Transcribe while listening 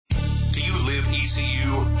with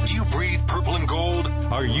ECU? Do you breathe purple and gold?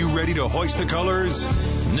 Are you ready to hoist the colors?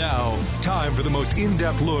 Now, time for the most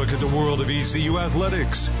in-depth look at the world of ECU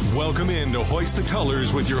athletics. Welcome in to Hoist the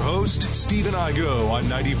Colors with your host, Stephen Igo on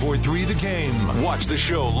 94.3 The Game. Watch the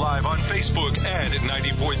show live on Facebook and at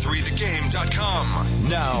 943thegame.com.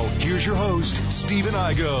 Now, here's your host, Stephen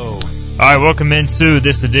Igo. All right, welcome into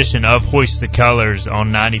this edition of Hoist the Colors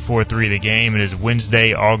on 94.3 The Game. It is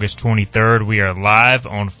Wednesday, August 23rd. We are live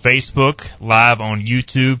on Facebook, live on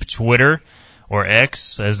YouTube, Twitter, or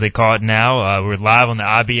X, as they call it now. We're live on the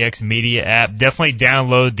IBX Media app. Definitely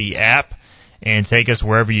download the app and take us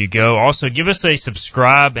wherever you go. Also, give us a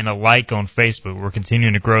subscribe and a like on Facebook. We're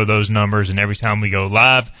continuing to grow those numbers, and every time we go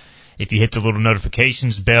live, if you hit the little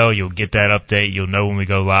notifications bell, you'll get that update. You'll know when we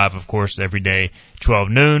go live, of course, every day, 12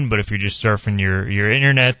 noon. But if you're just surfing your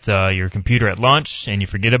internet, your computer at lunch, and you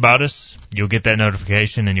forget about us, you'll get that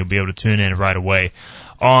notification, and you'll be able to tune in right away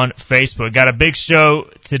on Facebook. Got a big show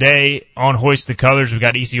today on Hoist the Colors. We've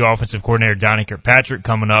got ECU Offensive Coordinator Donnie Kirkpatrick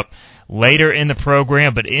coming up later in the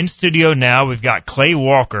program. But in studio now, we've got Clay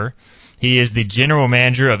Walker. He is the General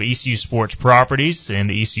Manager of ECU Sports Properties and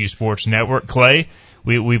the ECU Sports Network. Clay,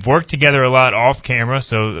 we've worked together a lot off camera,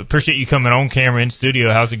 so appreciate you coming on camera in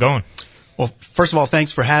studio. How's it going? Well, first of all,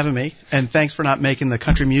 thanks for having me, and thanks for not making the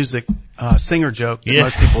country music singer joke that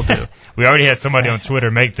most people do. We already had somebody on Twitter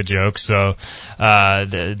make the joke, so they're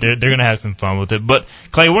going to have some fun with it. But,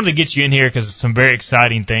 Clay, I wanted to get you in here because some very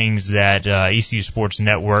exciting things that ECU Sports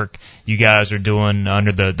Network, you guys are doing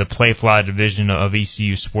under the Playfly division of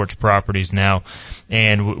ECU Sports Properties now.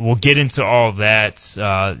 And we'll get into all of that.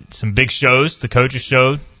 Some big shows, the Coaches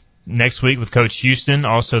Show next week with Coach Houston.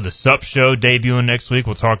 Also, the SUP Show debuting next week.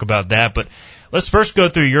 We'll talk about that. But let's first go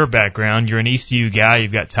through your background. You're an ECU guy.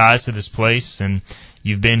 You've got ties to this place, and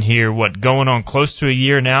you've been here, going on close to a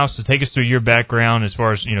year now. So take us through your background as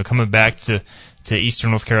far as, coming back to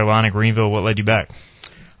Eastern North Carolina, Greenville. What led you back?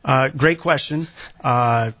 Great question.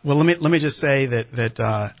 Well, let me just say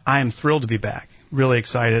that I am thrilled to be back. Really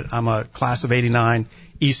excited. I'm a class of '89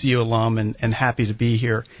 ECU alum and happy to be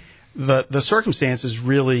here. The circumstances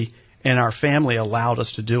really in our family allowed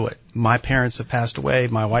us to do it. My parents have passed away.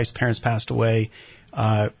 My wife's parents passed away.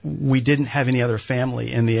 We didn't have any other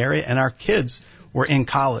family in the area, and our kids were in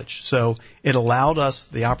college. So it allowed us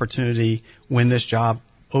the opportunity when this job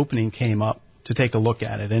opening came up to take a look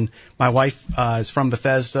at it. And my wife is from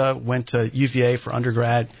Bethesda, went to UVA for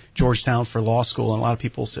undergrad, Georgetown for law school, and a lot of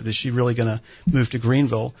people said, is she really going to move to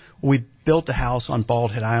Greenville? We built a house on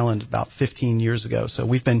Bald Head Island about 15 years ago, so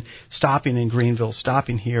we've been stopping in Greenville,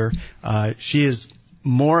 stopping here. She is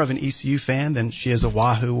more of an ECU fan than she is a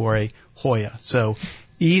Wahoo or a Hoya, so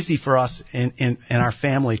easy for us in our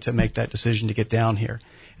family to make that decision to get down here.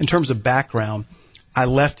 In terms of background, I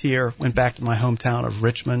left here, went back to my hometown of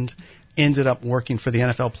Richmond, ended up working for the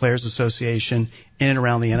NFL Players Association in and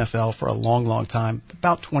around the NFL for a long, long time,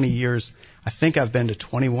 about 20 years. I think I've been to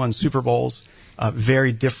 21 Super Bowls,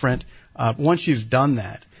 very different. Once you've done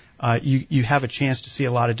that, you have a chance to see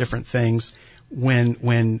a lot of different things.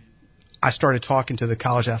 When I started talking to the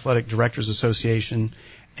College Athletic Directors Association,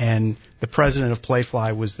 and the president of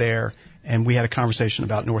Playfly was there, and we had a conversation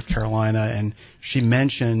about North Carolina, and she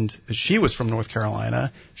mentioned that she was from North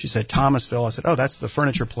Carolina. She said Thomasville. I said, oh, that's the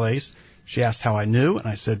furniture place. She asked how I knew, and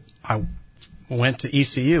I said, I went to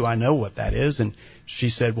ECU. I know what that is. And she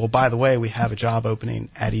said, well, by the way, we have a job opening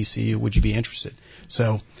at ECU. Would you be interested?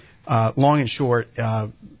 So long and short,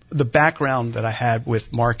 the background that I had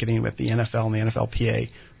with marketing with the NFL and the NFLPA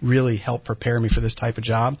really helped prepare me for this type of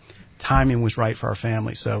job. Timing was right for our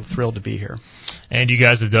family, so thrilled to be here. And you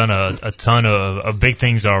guys have done a ton of big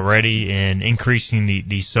things already in increasing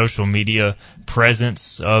the social media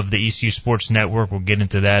presence of the ECU Sports Network. We'll get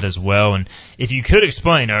into that as well. And if you could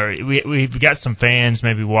explain, we've got some fans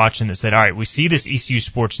maybe watching that said, all right, we see this ECU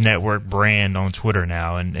Sports Network brand on Twitter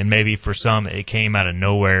now, and maybe for some it came out of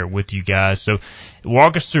nowhere with you guys. So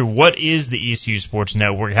walk us through, what is the ECU Sports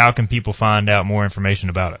Network? How can people find out more information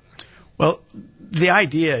about it? Well, the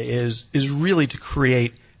idea is really to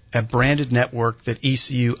create a branded network that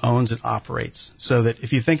ECU owns and operates. So that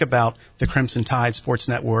if you think about the Crimson Tide Sports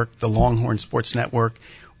Network, the Longhorn Sports Network,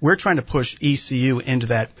 we're trying to push ECU into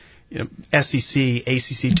that SEC,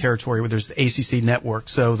 ACC territory where there's the ACC network,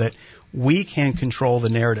 so that we can control the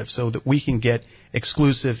narrative, so that we can get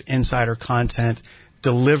exclusive insider content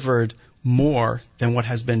delivered more than what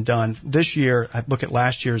has been done. This year, I look at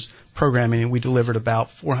last year's programming, and we delivered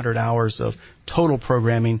about 400 hours of total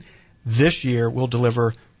programming. This year, we'll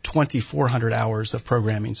deliver 2,400 hours of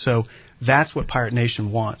programming. So That's what Pirate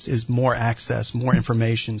Nation wants, is more access, more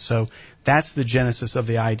information. So that's the genesis of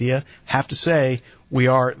the idea. Have to say,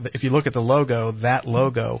 if you look at the logo, that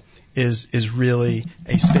logo is really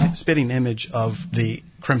a spitting image of the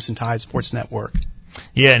Crimson Tide Sports Network.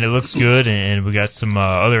 Yeah, and it looks good, and we got some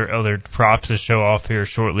other props to show off here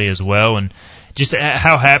shortly as well. And just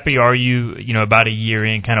how happy are you, about a year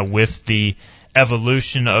in, kind of with the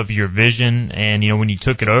evolution of your vision? And when you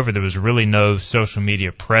took it over, there was really no social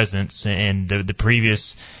media presence, and the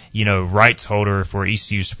previous rights holder for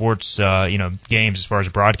ECU sports games as far as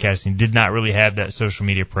broadcasting did not really have that social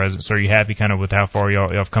media presence. So are you happy kind of with how far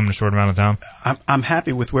y'all have come in a short amount of time? I'm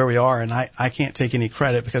happy with where we are, and I can't take any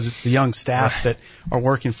credit because it's the young staff that are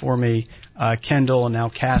working for me. Kendall and now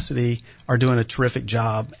Cassidy are doing a terrific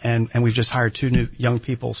job, and we've just hired 2 new young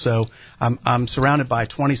people. So I'm surrounded by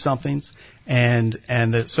 20-somethings and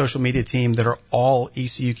the social media team that are all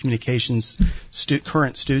ECU Communications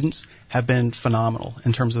current students have been phenomenal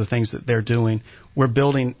in terms of the things that they're doing. We're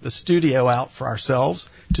building the studio out for ourselves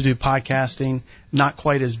to do podcasting, not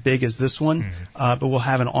quite as big as this one, but we'll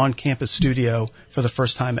have an on-campus studio for the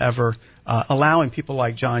first time ever, allowing people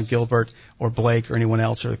like John Gilbert or Blake or anyone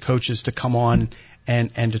else or the coaches to come on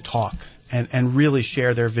and to talk and really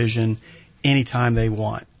share their vision anytime they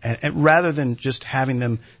want. And rather than just having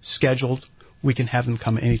them scheduled, we can have them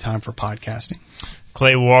come anytime for podcasting.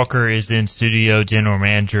 Clay Walker is in studio, general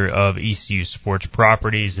manager of ECU Sports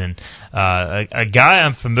Properties, and a guy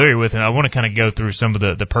I'm familiar with, and I want to kind of go through some of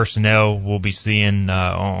the personnel we'll be seeing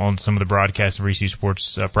on some of the broadcasts of ECU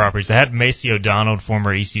Sports Properties. I had Macy O'Donnell,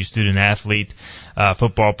 former ECU student athlete,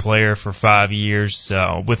 football player for 5 years,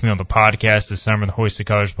 with me on the podcast this summer, the Hoist the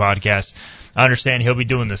Colors podcast. I understand he'll be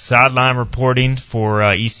doing the sideline reporting for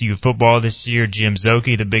ECU football this year. Jim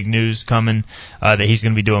Zoki, the big news coming, that he's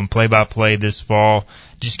going to be doing play-by-play this fall.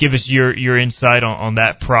 Just give us your insight on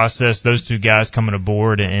that process, those 2 guys coming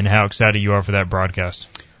aboard, and how excited you are for that broadcast.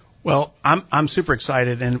 Well, I'm super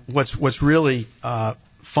excited, and what's really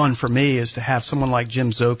fun for me is to have someone like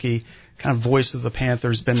Jim Zoki, kind of voice of the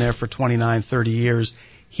Panthers, been there for 29, 30 years.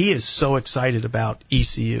 He is so excited about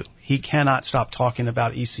ECU. He cannot stop talking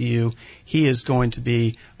about ECU. He is going to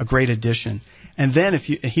be a great addition. And then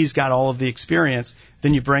he's got all of the experience,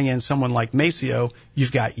 then you bring in someone like Maceo.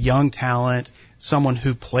 You've got young talent, someone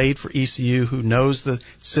who played for ECU, who knows the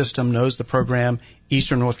system, knows the program,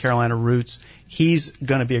 Eastern North Carolina roots. He's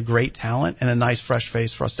going to be a great talent and a nice fresh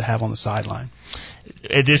face for us to have on the sideline.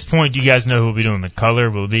 At this point, do you guys know who will be doing the color?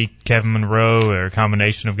 Will it be Kevin Monroe or a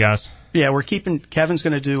combination of guys? Yeah, Kevin's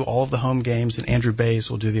going to do all of the home games, and Andrew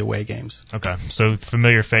Bays will do the away games. Okay, so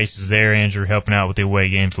familiar faces there. Andrew helping out with the away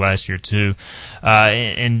games last year too.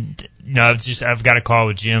 I've got a call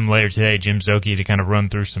with Jim later today, Jim Zoki, to kind of run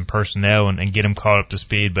through some personnel and get him caught up to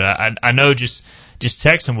speed. But I know just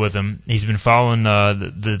texting with him, he's been following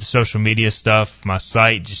the social media stuff, my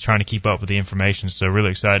site, just trying to keep up with the information. So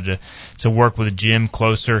really excited to work with Jim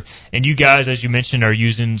closer. And you guys, as you mentioned, are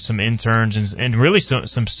using some interns and really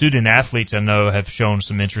some student athletes I know have shown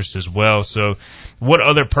some interest as well. So what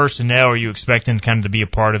other personnel are you expecting kind of to be a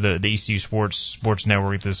part of the ECU Sports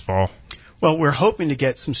Network this fall? Well, we're hoping to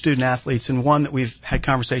get some student athletes, and one that we've had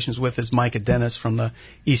conversations with is Micah Dennis from the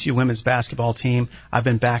ECU women's basketball team. I've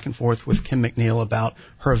been back and forth with Kim McNeil about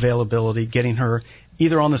her availability, getting her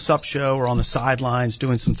either on the sub show or on the sidelines,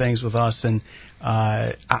 doing some things with us, and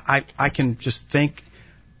I can just think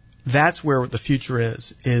that's where the future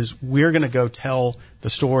is we're going to go tell the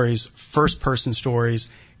stories, first-person stories,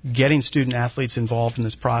 getting student athletes involved in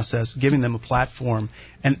this process, giving them a platform,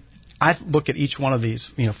 and I look at each one of these,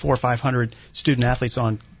 400 or 500 student athletes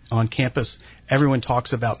on campus. Everyone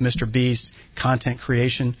talks about Mr. Beast, content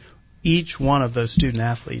creation. Each one of those student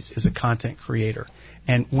athletes is a content creator,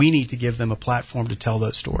 and we need to give them a platform to tell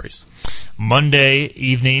those stories. Monday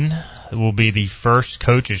evening will be the first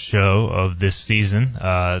coaches show of this season.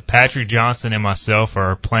 Patrick Johnson and myself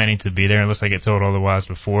are planning to be there, unless I get told otherwise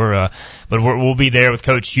before. But we'll be there with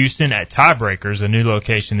Coach Houston at Tiebreakers, a new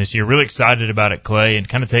location this year. Really excited about it, Clay, and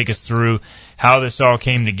kind of take us through how this all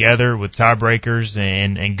came together with Tiebreakers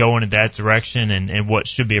and going in that direction and what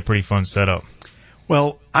should be a pretty fun setup.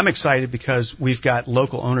 Well, I'm excited because we've got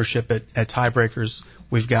local ownership at Tiebreakers.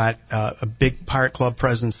 We've got a big Pirate Club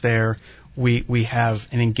presence there. We have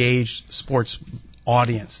an engaged sports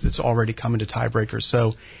audience that's already coming to Tiebreakers.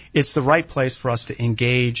 So it's the right place for us to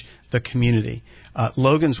engage the community.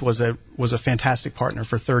 Logan's was a fantastic partner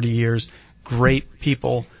for 30 years. Great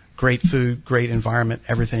people, great food, great environment,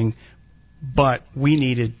 everything. But we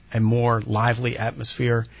needed a more lively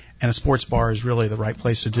atmosphere, and a sports bar is really the right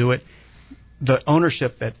place to do it. The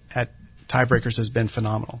ownership at Tiebreakers has been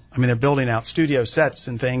phenomenal. I mean, they're building out studio sets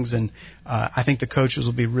and things, and I think the coaches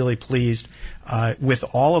will be really pleased with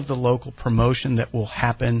all of the local promotion that will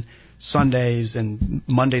happen Sundays and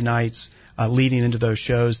Monday nights leading into those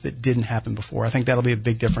shows that didn't happen before. I think that'll be a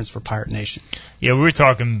big difference for Pirate Nation. Yeah, we were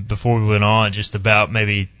talking before we went on just about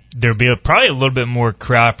maybe there'll be probably a little bit more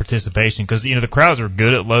crowd participation because, the crowds are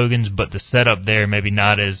good at Logan's, but the setup there maybe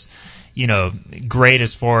not as, great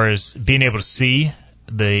as far as being able to see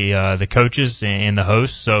the coaches and the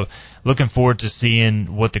hosts. So looking forward to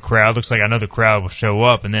seeing what the crowd looks like. I know the crowd will show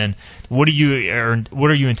up. And then what are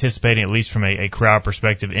you anticipating, at least from a crowd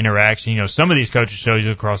perspective, interaction? Some of these coaches show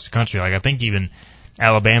you across the country. Like I think even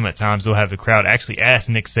Alabama at times they'll have the crowd actually ask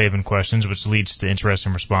Nick Saban questions, which leads to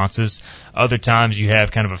interesting responses. Other times you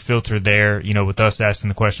have kind of a filter there, with us asking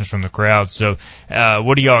the questions from the crowd. So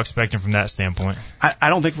what are y'all expecting from that standpoint? I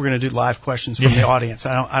don't think we're going to do live questions from the audience.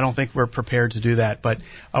 I don't think we're prepared to do that. But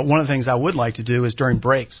one of the things I would like to do is during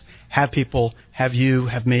breaks have people, have you,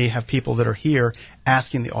 have me, have people that are here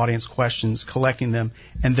asking the audience questions, collecting them,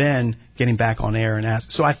 and then getting back on air and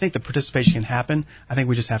ask. So I think the participation can happen. I think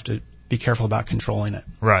we just have to be careful about controlling it.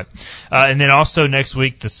 Right. And then also next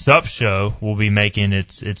week, the Sup Show will be making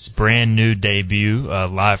its brand new debut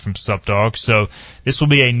live from Sup Dog. So this will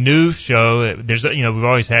be a new show. There's, we've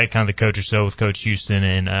always had kind of the Coaches Show with Coach Houston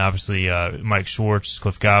and obviously Mike Schwartz,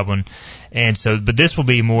 Cliff Godwin. And so, but this will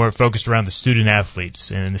be more focused around the student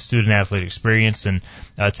athletes and the student athlete experience. And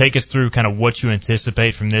take us through kind of what you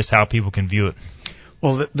anticipate from this, how people can view it.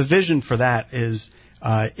 Well, the vision for that is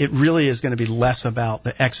it really is going to be less about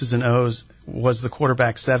the X's and O's. Was the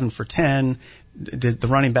quarterback 7 for 10? Did the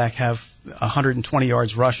running back have 120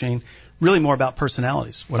 yards rushing? Really more about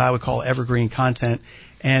personalities, what I would call evergreen content.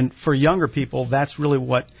 And for younger people, that's really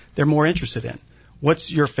what they're more interested in.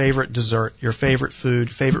 What's your favorite dessert, your favorite food,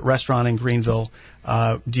 favorite restaurant in Greenville?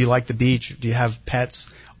 Do you like the beach? Do you have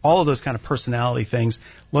pets? All of those kind of personality things.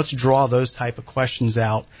 Let's draw those type of questions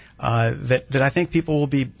out that I think people will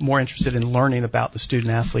be more interested in learning about the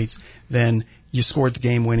student athletes than you scored the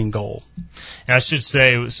game-winning goal. And I should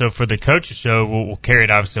say, so for the Coaches Show, we'll carry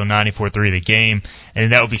it obviously on 94.3 The Game,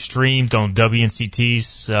 and that will be streamed on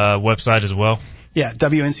WNCT's website as well. Yeah,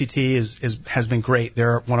 WNCT has been great.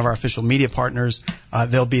 They're one of our official media partners.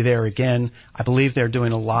 They'll be there again. I believe they're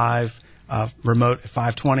doing a live remote at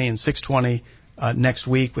 5:20 and 6:20 next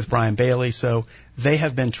week with Brian Bailey. So they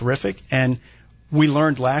have been terrific. And we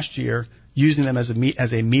learned last year using them as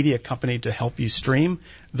a media company to help you stream.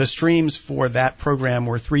 The streams for that program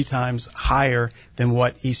were 3 times higher than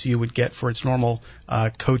what ECU would get for its normal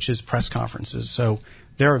coaches press conferences. So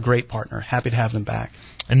they're a great partner. Happy to have them back.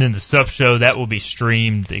 And then the Sup Show, that will be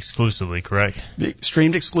streamed exclusively, correct?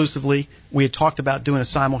 Streamed exclusively. We had talked about doing a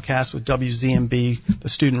simulcast with WZMB, the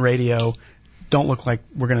student radio. Don't look like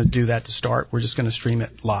we're going to do that to start. We're just going to stream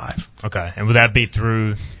it live. Okay. And would that be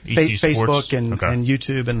through ECU Facebook and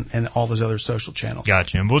YouTube and all those other social channels?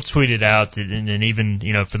 Gotcha. And we'll tweet it out. And even,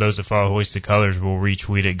 for those that follow Hoist the Colors, we'll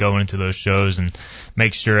retweet it going into those shows and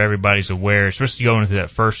make sure everybody's aware, especially going into that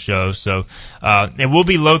first show. So, and we'll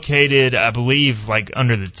be located, I believe, like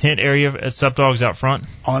under the tent area at Sup Dogs out front.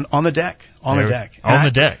 On the deck. On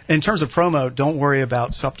the deck. In terms of promo, don't worry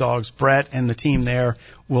about Sup Dogs. Brett and the team there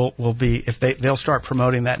will be, they'll start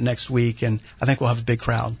promoting that next week, and I think we'll have a big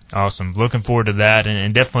crowd. Awesome. Looking forward to that,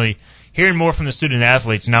 and definitely hearing more from the student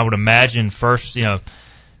athletes. And I would imagine first, we're not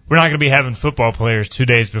going to be having football players 2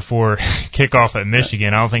 days before kickoff at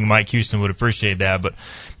Michigan. I don't think Mike Houston would appreciate that, but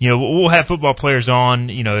we'll have football players on,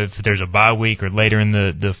 if there's a bye week or later in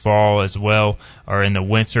the fall as well, or in the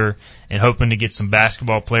winter, and hoping to get some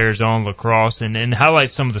basketball players on, lacrosse, and highlight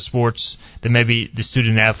some of the sports that maybe the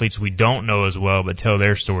student athletes we don't know as well, but tell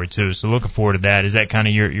their story too. So looking forward to that. Is that kind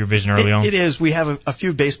of your vision early on? It is. We have a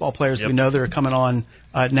few baseball players we know that are coming on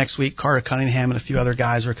next week. Carter Cunningham and a few other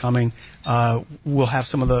guys are coming. We'll have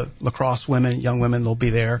some of the lacrosse women, young women, they'll be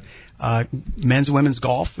there. Men's and women's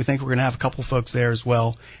golf, we think we're going to have a couple folks there as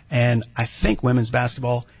well. And I think women's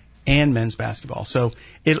basketball and men's basketball. So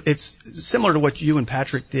it's similar to what you and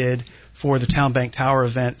Patrick did for the Town Bank Tower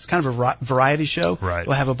event. It's kind of a variety show. Right.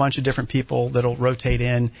 We'll have a bunch of different people that'll rotate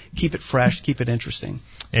in, keep it fresh, keep it interesting.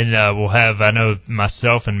 And we'll have, I know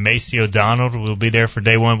myself and Macy O'Donnell will be there for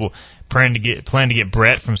day one. We'll plan to get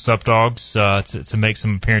Brett from Sup Dogs to make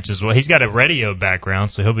some appearances as well. He's got a radio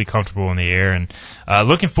background, so he'll be comfortable in the air. And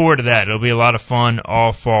looking forward to that. It'll be a lot of fun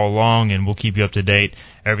all fall long, and we'll keep you up to date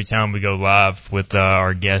every time we go live with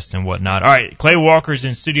our guests and whatnot. All right, Clay Walker's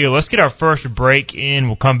in studio. Let's get our first break in.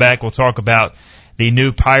 We'll come back. We'll talk about the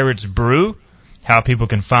new Pirates Brew how people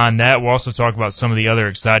can find that. We'll also talk about some of the other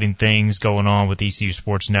exciting things going on with ECU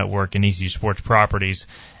Sports Network and ECU Sports Properties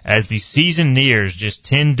as the season nears, just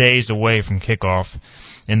 10 days away from kickoff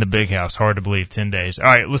in the Big House. Hard to believe, 10 days. All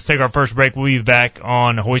right, let's take our first break. We'll be back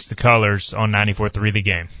on Hoist the Colors on 94.3 The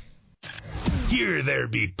Game. Here there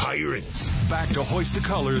be pirates. Back to Hoist the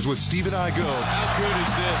Colors with Stephen Igo. How good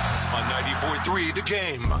is this on 94.3 The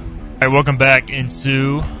Game? All right, welcome back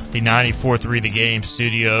into the 94.3 The Game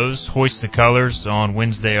studios. Hoist the Colors on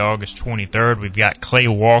Wednesday, August 23rd. We've got Clay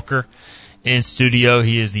Walker in studio.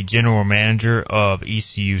 He is the general manager of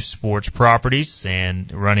ECU Sports Properties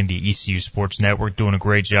and running the ECU Sports Network, doing a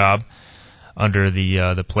great job under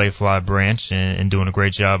the Playfly branch and doing a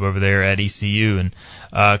great job over there at ECU.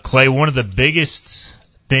 And Clay, one of the biggest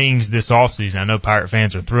things this offseason I know Pirate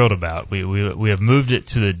fans are thrilled about, we have moved it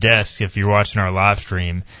to the desk if you're watching our live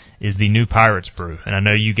stream, is the new Pirates Brew. And I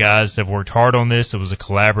know you guys have worked hard on this. It was a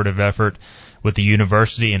collaborative effort with the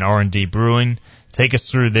university and R&D Brewing. Take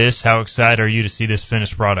us through this. How excited are you to see this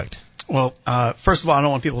finished product? Well, first of all, I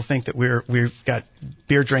don't want people to think that we've got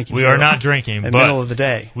beer drinking. We are not drinking, in the but middle of the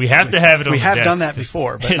day. We have to have it on the desk. We have done that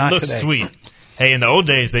before, but not today. It looks sweet. Hey, in the old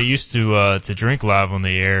days, they used to drink live on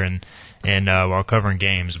the air and while covering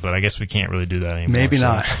games, but I guess we can't really do that anymore. Maybe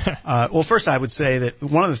not. Well, first I would say that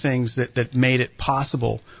one of the things that made it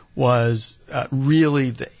possible was really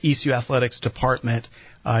the ECU athletics department,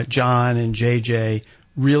 John and JJ,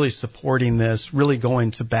 really supporting this, really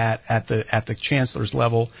going to bat at the chancellor's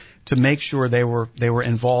level to make sure they were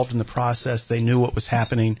involved in the process. They knew what was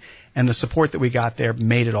happening, and the support that we got there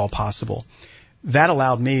made it all possible. That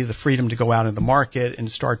allowed me the freedom to go out in the market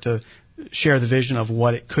and start to share the vision of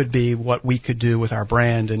what it could be, what we could do with our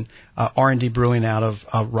brand. And R&D Brewing out of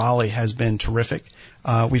Raleigh has been terrific.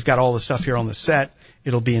 We've got all the stuff here on the set.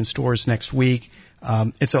 It'll be in stores next week.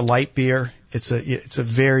 It's a light beer. It's a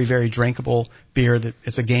very, very drinkable beer.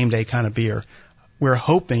 It's a game day kind of beer. We're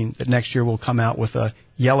hoping that next year we'll come out with a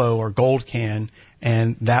yellow or gold can,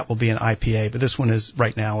 and that will be an IPA. But this one is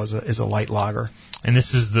right now is a light lager. And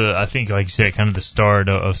this is I think, like you said, kind of the start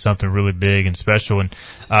of something really big and special. And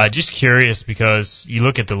just curious, because you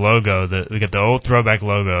look at the logo, we got the old throwback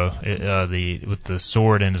logo, with the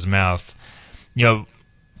sword in his mouth. You know,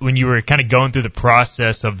 when you were kind of going through the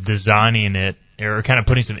process of designing it, or kind of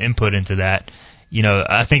putting some input into that, you know,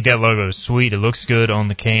 I think that logo is sweet. It looks good on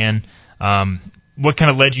the can. What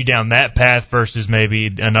kind of led you down that path versus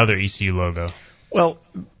maybe another ECU logo? Well,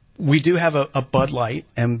 we do have a Bud Light,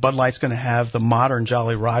 and Bud Light's going to have the modern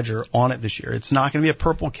Jolly Roger on it this year. It's not going to be a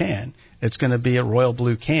purple can. It's going to be a royal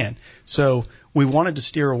blue can. So we wanted to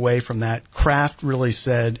steer away from that. Kraft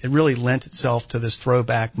really lent itself to this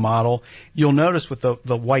throwback model. You'll notice with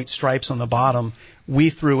the white stripes on the bottom,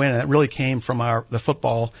 we threw in, and it really came from the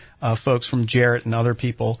football folks, from Jarrett and other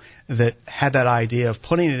people that had that idea of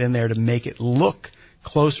putting it in there to make it look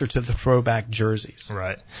closer to the throwback jerseys.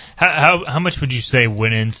 Right. How much would you say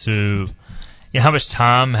went into, how much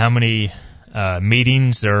time, how many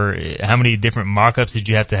meetings, or how many different mock-ups did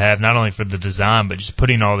you have to have, not only for the design, but just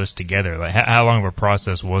putting all this together? Like, how long of a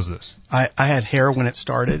process was this? I had hair when it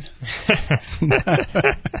started.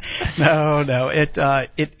 No.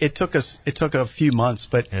 It took a few months,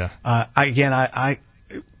 but yeah. I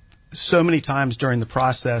so many times during the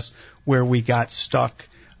process where we got stuck,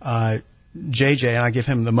 JJ, and I give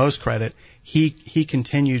him the most credit, he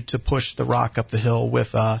continued to push the rock up the hill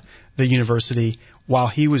with the university. While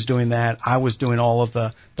he was doing that, I was doing all of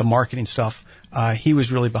the marketing stuff. He was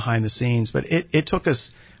really behind the scenes, but it took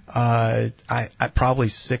us probably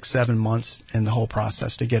 6-7 months in the whole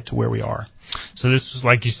process to get to where we are. So this,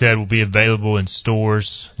 like you said, will be available in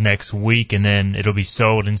stores next week, and then it'll be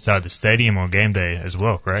sold inside the stadium on game day as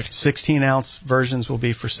well, correct? 16-ounce versions will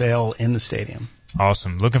be for sale in the stadium.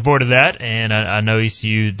 Awesome. Looking forward to that, and I know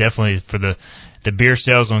ECU definitely for the beer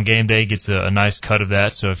sales on game day gets a nice cut of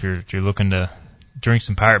that. So if you're looking to drink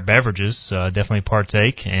some Pirate beverages, definitely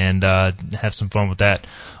partake and have some fun with that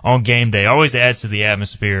on game day. Always adds to the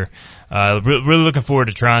atmosphere. Really looking forward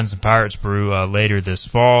to trying some Pirates Brew later this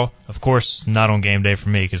fall. Of course, not on game day for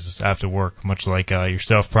me because I have to work, much like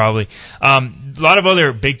yourself probably. A lot of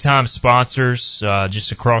other big-time sponsors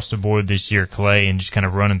just across the board this year, Clay, and just kind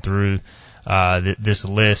of running through this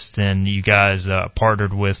list. And you guys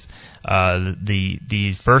partnered with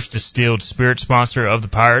the first distilled spirit sponsor of the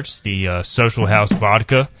Pirates, the Social House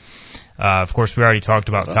Vodka. Of course, we already talked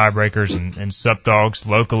about Tiebreakers and Sup Dogs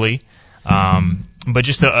locally. But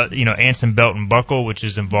just Anson Belt and Buckle, which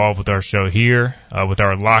is involved with our show here, with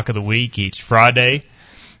our lock of the week each Friday.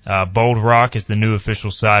 Bold Rock is the new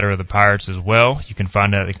official cider of the Pirates as well. You can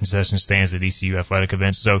find that at the concession stands at ECU athletic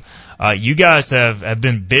events. So you guys have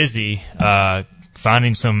been busy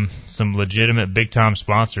finding some legitimate big time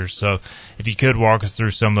sponsors. So if you could walk us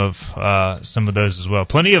through some of those as well.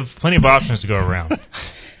 Plenty of options to go around.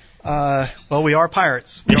 Well, we are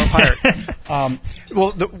Pirates. We are Pirates.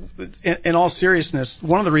 In all seriousness,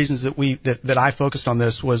 one of the reasons that I focused on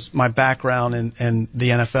this was my background in the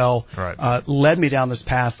NFL. Right. Led me down this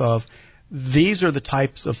path of these are the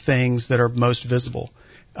types of things that are most visible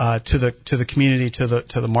to the community, to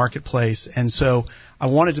the marketplace, and so I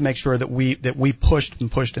wanted to make sure that we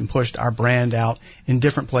pushed our brand out in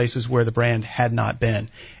different places where the brand had not been.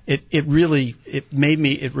 It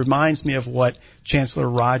reminds me of what Chancellor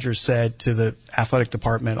Rogers said to the athletic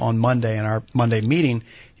department on Monday in our Monday meeting.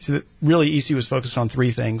 He said that really ECU was focused on three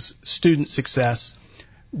things: student success,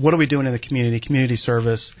 what are we doing in the community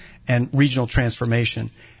service, and regional transformation.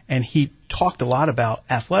 And he talked a lot about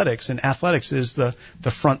athletics, and athletics is the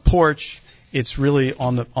front porch. It's really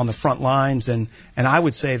on the front lines, and I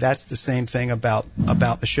would say that's the same thing about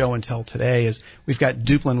the show and tell today. Is we've got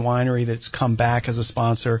Duplin Winery that's come back as a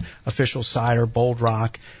sponsor, official cider, Bold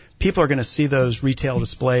Rock. People are going to see those retail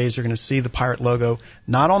displays. They're going to see the Pirate logo,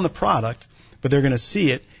 not on the product, but they're going to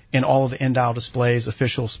see it in all of the end-aisle displays,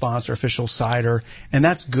 official sponsor, official cider, and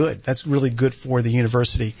that's good. That's really good for the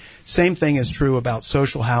university. Same thing is true about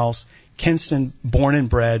Social House, Kinston, born and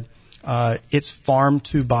bred. It's farm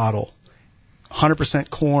to bottle. 100%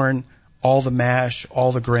 corn, all the mash,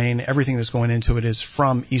 all the grain, everything that's going into it is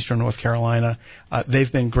from Eastern North Carolina. They've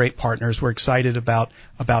been great partners. We're excited about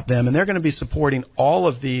them, and they're going to be supporting all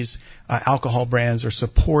of these alcohol brands are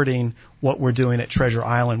supporting what we're doing at Treasure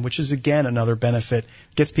Island, which is, again, another benefit.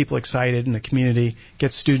 Gets people excited in the community,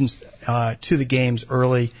 gets students to the games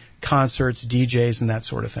early, concerts, DJs, and that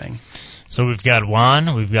sort of thing. So we've got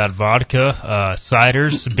wine, we've got vodka,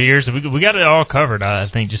 ciders, beers. We got it all covered, I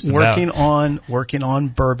think, just about. Working on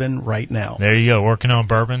bourbon right now. There you go, working on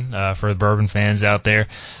bourbon for the bourbon fans out there.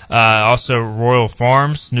 Also, Royal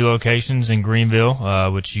Farms, new locations in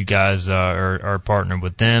Greenville, which you guys are partnered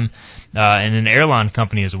with them, and an airline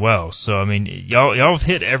company as well. So I mean, y'all have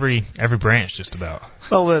hit every branch just about.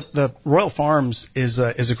 Well, the Royal Farms is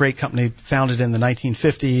a great company founded in the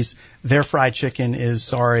 1950s. Their fried chicken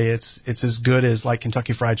is it's as good as like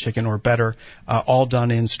Kentucky Fried Chicken or better, all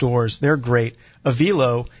done in stores. They're great.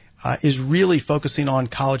 Avilo is really focusing on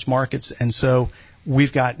college markets, and so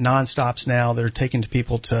we've got nonstops now that are taking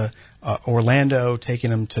people to Orlando, taking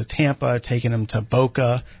them to Tampa, taking them to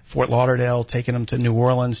Boca, Fort Lauderdale, taking them to New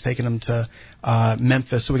Orleans, taking them to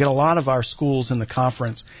Memphis. So we got a lot of our schools in the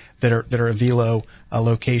conference that are Avilo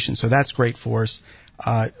locations. So that's great for us.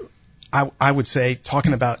 I would say,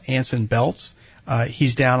 talking about Anson Belts,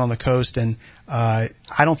 he's down on the coast, and I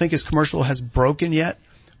don't think his commercial has broken yet,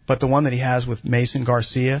 but the one that he has with Mason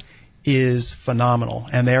Garcia is phenomenal.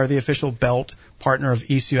 And they are the official belt partner of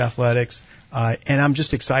ECU Athletics. And I'm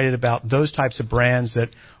just excited about those types of brands that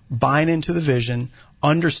buying into the vision,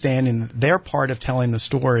 understanding their part of telling the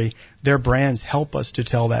story. Their brands help us to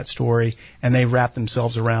tell that story, and they wrap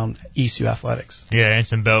themselves around ECU Athletics. Yeah,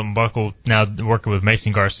 Anson Belt and Buckle now working with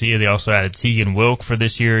Mason Garcia. They also added Teagan Wilk for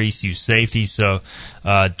this year, ECU safety. So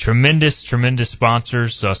tremendous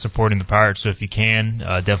sponsors supporting the Pirates. So if you can,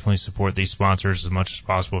 definitely support these sponsors as much as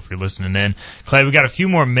possible if you're listening in. Clay, we got a few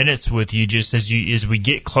more minutes with you just as we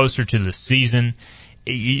get closer to the season.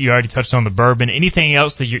 You already touched on the bourbon. Anything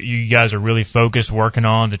else that you guys are really focused working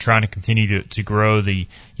on to trying to continue to grow the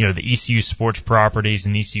ECU sports properties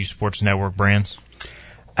and ECU Sports Network brands?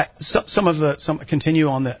 Continue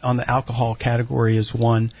on the alcohol category is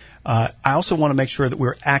one. I also want to make sure that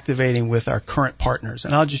we're activating with our current partners,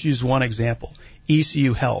 and I'll just use one example: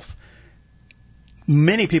 ECU Health.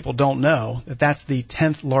 Many people don't know that that's the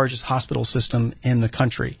 10th largest hospital system in the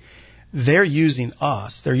country. They're using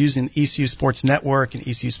us. They're using ECU Sports Network and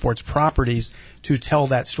ECU Sports Properties to tell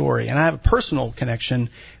that story. And I have a personal connection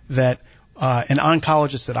that an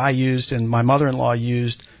oncologist that I used and my mother-in-law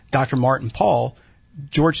used, Dr. Martin Paul,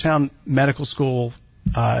 Georgetown Medical School,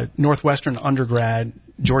 Northwestern undergrad,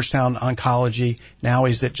 Georgetown Oncology. Now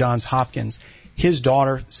he's at Johns Hopkins. His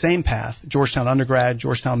daughter, same path, Georgetown undergrad,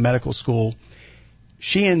 Georgetown Medical School.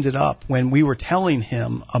 She ended up, when we were telling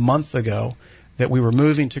him a month ago that we were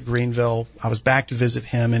moving to Greenville, I was back to visit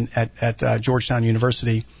him at Georgetown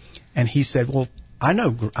University, and he said, "Well, I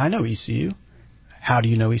know ECU. How do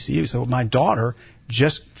you know ECU?" So my daughter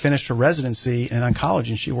just finished her residency in oncology,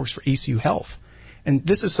 and she works for ECU Health. And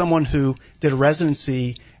this is someone who did a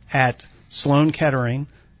residency at Sloan Kettering.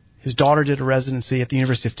 His daughter did a residency at the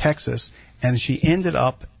University of Texas, and she ended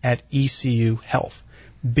up at ECU Health.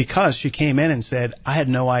 because she came in and said, I had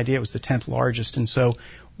no idea it was the 10th largest. And so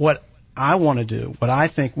what I want to do, what I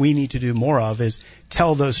think we need to do more of is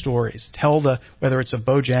tell those stories. Whether it's a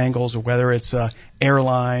Bojangles or whether it's a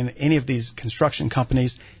airline, any of these construction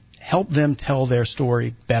companies, help them tell their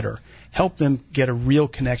story better. Help them get a real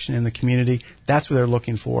connection in the community. That's what they're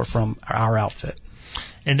looking for from our outfit.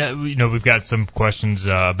 And, we've got some questions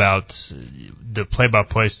about the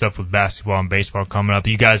play-by-play stuff with basketball and baseball coming up.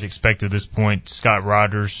 You guys expect at this point Scott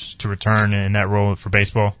Rogers to return in that role for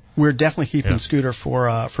baseball? We're definitely keeping Scooter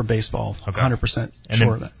for baseball. Okay. 100%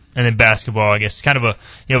 sure of that. And then basketball, I guess, kind of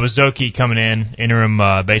with Zoki coming in, interim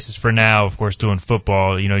basis for now, of course, doing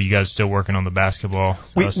football. You guys still working on the basketball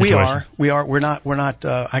situation? We are. We're not.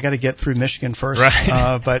 I got to get through Michigan first.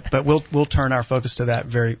 Right. But we'll turn our focus to that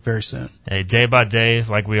very, very soon. Hey, day by day,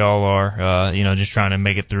 like we all are, just trying to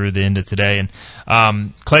make it through the end of today.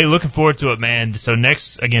 And, Clay, looking forward to it, man. So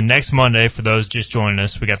next Monday, for those just joining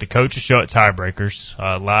us, we got the coaches show at Tiebreakers,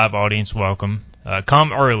 live audience welcome.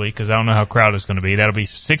 Come early because I don't know how crowded it's going to be. That'll be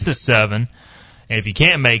 6 to 7. And if you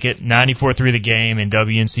can't make it, 94.3 The Game in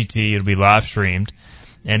WNCT. It'll be live streamed.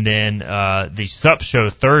 And then the SUP show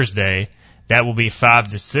Thursday, that will be 5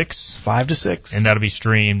 to 6. 5 to 6. And that'll be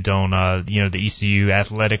streamed on the ECU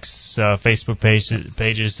Athletics Facebook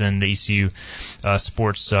pages and the ECU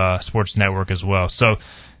Sports Network as well. So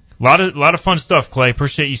a lot of fun stuff, Clay.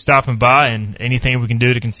 Appreciate you stopping by, and anything we can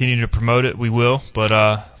do to continue to promote it, we will. But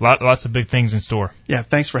lots of big things in store. Yeah,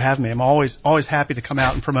 thanks for having me. I'm always happy to come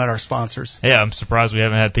out and promote our sponsors. Yeah, I'm surprised we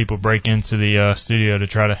haven't had people break into the studio to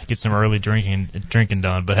try to get some early drinking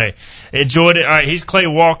done. But hey, enjoyed it. All right, he's Clay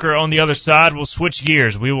Walker. On the other side, we'll switch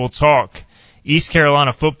gears. We will talk East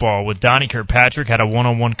Carolina football with Donnie Kirkpatrick. Had a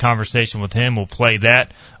one-on-one conversation with him. We'll play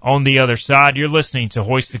that on the other side. You're listening to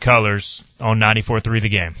Hoist the Colors on 94.3 The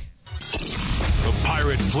Game. The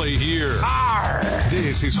Pirates play here. Arr!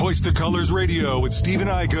 This is Hoist the Colors Radio with Stephen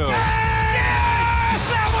Igo. Yes!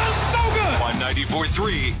 That was so good! On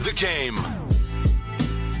 94.3 The Game.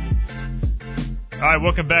 All right,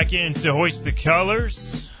 welcome back into Hoist the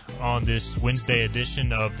Colors on this Wednesday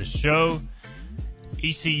edition of the show.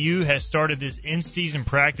 ECU has started this in-season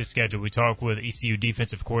practice schedule. We talked with ECU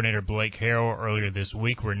defensive coordinator Blake Harrell earlier this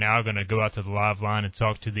week. We're now going to go out to the live line and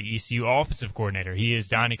talk to the ECU offensive coordinator. He is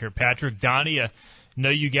Donnie Kirkpatrick. Donnie, I know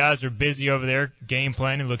you guys are busy over there game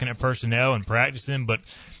planning, looking at personnel and practicing, but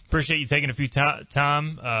appreciate you taking a few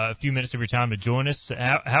minutes of your time to join us.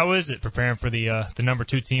 How is it preparing for the number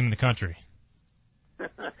 2 team in the country?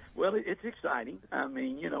 Well, it's exciting. I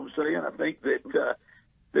mean, I think that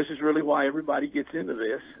this is really why everybody gets into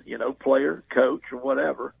this, player, coach, or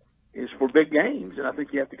whatever, is for big games. And I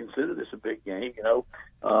think you have to consider this a big game,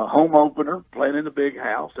 home opener, playing in the big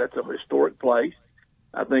house. That's a historic place.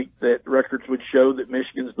 I think that records would show that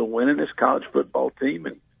Michigan's the winningest college football team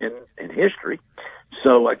in history.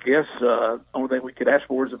 So I guess only thing we could ask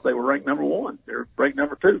for is if they were ranked number 1. They're ranked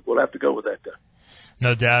number 2. We'll have to go with that, though.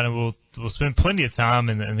 No doubt, and we'll spend plenty of time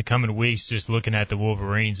in the coming weeks just looking at the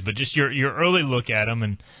Wolverines. But just your early look at them,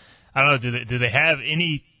 and I don't know, do they have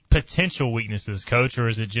any potential weaknesses, Coach, or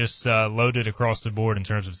is it just loaded across the board in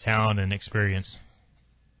terms of talent and experience?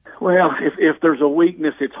 Well, if there's a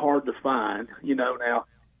weakness, it's hard to find. Now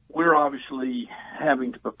we're obviously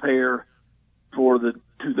having to prepare for the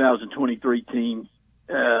 2023 team,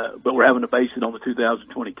 but we're having to base it on the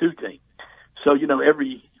 2022 team. So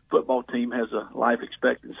every football team has a life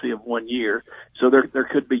expectancy of 1 year, so there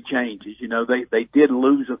could be changes. They did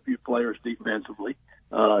lose a few players defensively.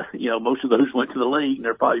 Most of those went to the league, and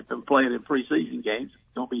they're probably been playing in preseason games.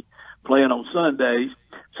 Don't be playing on Sundays,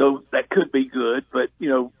 so that could be good. But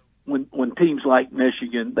when teams like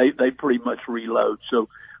Michigan, they pretty much reload, so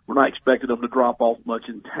we're not expecting them to drop off much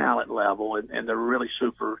in talent level, and they're really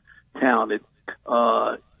super talented.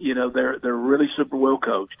 They're really super well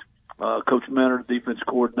coached. Coach Mentor, defense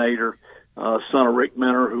coordinator, son of Rick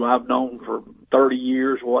Mentor, who I've known for 30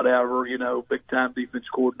 years, whatever, big-time defense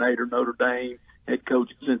coordinator, Notre Dame, head coach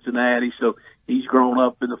at Cincinnati. So he's grown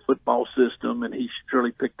up in the football system, and he's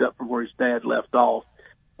surely picked up from where his dad left off.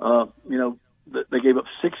 They gave up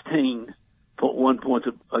 16.1 points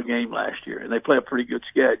a game last year, and they play a pretty good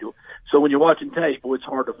schedule. So when you're watching tape, it's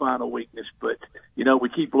hard to find a weakness. But, we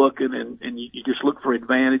keep looking, and you just look for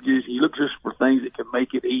advantages. You look just for things that can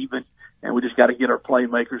make it even, and we just got to get our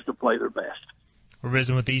playmakers to play their best. We're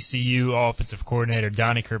visiting with ECU offensive coordinator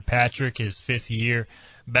Donnie Kirkpatrick, his 5th year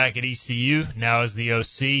back at ECU, now as the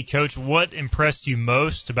OC. Coach, what impressed you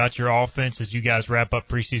most about your offense as you guys wrap up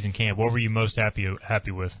preseason camp? What were you most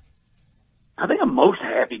happy with? I think I'm most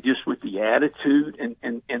happy just with the attitude and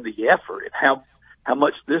the effort and how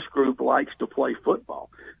much this group likes to play football.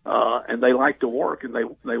 and they like to work and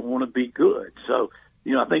they want to be good. So,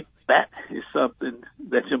 I think that is something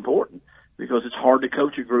that's important because it's hard to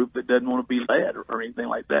coach a group that doesn't want to be led or anything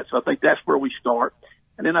like that. So I think that's where we start.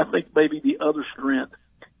 And then I think maybe the other strength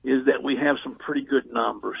is that we have some pretty good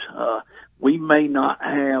numbers. We may not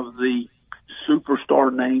have the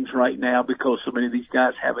superstar names right now because so many of these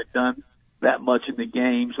guys haven't done that much in the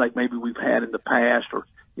games like maybe we've had in the past, or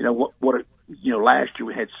last year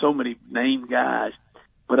we had so many named guys,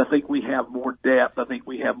 but I think we have more depth. I think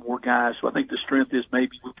we have more guys. So I think the strength is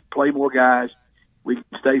maybe we can play more guys. We can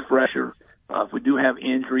stay fresher. If we do have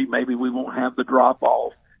injury, maybe we won't have the drop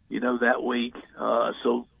off, that week.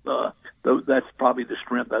 So that's probably the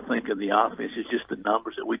strength, I think, of the offense is just the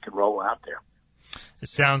numbers that we can roll out there. It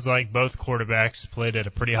sounds like both quarterbacks played at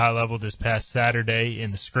a pretty high level this past Saturday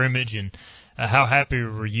in the scrimmage. And how happy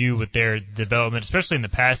were you with their development, especially in the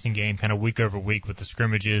passing game, kind of week over week with the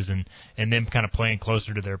scrimmages and them kind of playing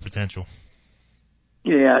closer to their potential?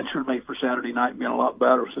 Yeah, it sure made for Saturday night being a lot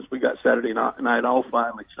better since we got Saturday night off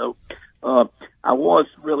finally. So I was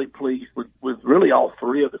really pleased with really all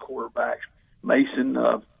three of the quarterbacks. Mason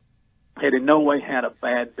had in no way had a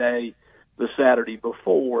bad day the Saturday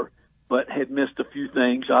before, but had missed a few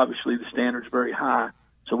things. Obviously, the standard's very high,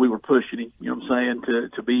 so we were pushing him,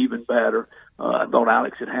 to be even better. I thought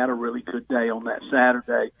Alex had a really good day on that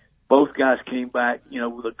Saturday. Both guys came back,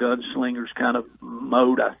 with a gunslingers kind of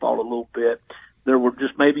mode, I thought, a little bit. There were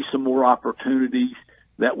just maybe some more opportunities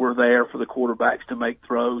that were there for the quarterbacks to make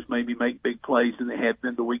throws, maybe make big plays than they had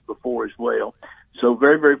been the week before as well. So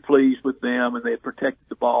very, very pleased with them, and they had protected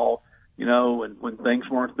the ball, and when things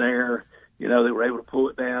weren't there, they were able to pull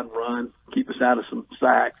it down, run, keep us out of some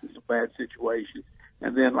sacks and some bad situations.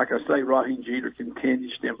 And then, like I say, Raheem Jeter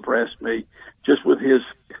continues to impress me just with his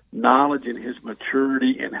knowledge and his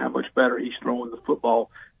maturity and how much better he's throwing the football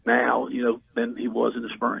now, than he was in the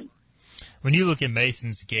spring. When you look at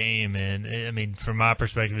Mason's game, and I mean, from my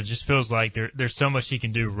perspective, it just feels like there's so much he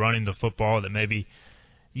can do running the football that maybe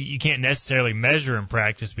you can't necessarily measure in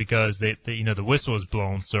practice because the whistle is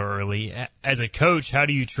blown so early. As a coach, how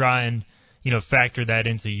do you try and factor that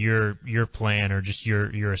into your plan or just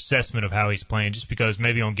your assessment of how he's playing? Just because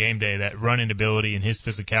maybe on game day that running ability and his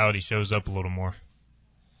physicality shows up a little more.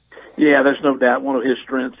 Yeah, there's no doubt. One of his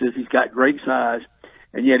strengths is he's got great size,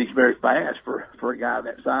 and yet he's very fast for a guy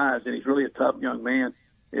that size, and he's really a tough young man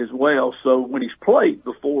as well. So when he's played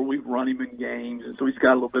before, we've run him in games, and so he's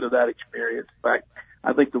got a little bit of that experience. In fact,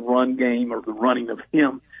 I think the run game or the running of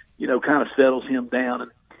him, kind of settles him down,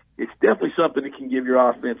 and it's definitely something that can give your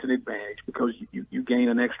offense an advantage because you gain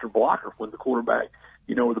an extra blocker when the quarterback,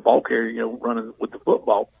 or the ball carrier, running with the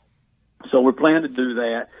football. So we're planning to do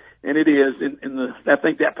that, and it is. I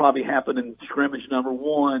think that probably happened in scrimmage number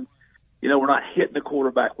one. We're not hitting the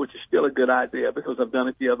quarterback, which is still a good idea because I've done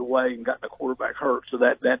it the other way and gotten the quarterback hurt. So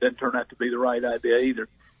that doesn't turn out to be the right idea either.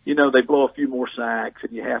 They blow a few more sacks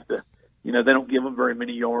and you have to, they don't give them very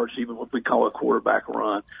many yards, even what we call a quarterback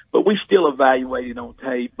run. But we still evaluate it on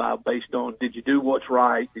tape based on, did you do what's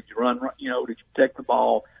right? Did you run right? Did you protect the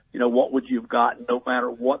ball? What would you have gotten no matter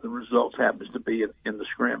what the results happens to be in the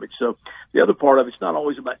scrimmage? So the other part of it's not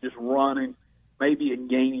always about just running, maybe in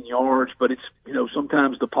gaining yards, but it's,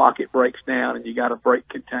 sometimes the pocket breaks down and you got to break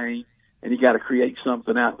contain and you got to create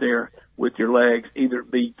something out there with your legs, either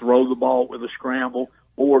it be throw the ball with a scramble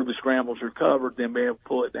or the scrambles are covered, then be able to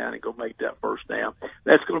pull it down and go make that first down.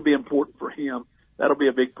 That's going to be important for him. That'll be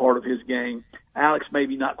a big part of his game. Alex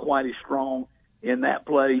maybe not quite as strong in that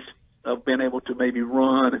place of being able to maybe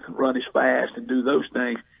run as fast and do those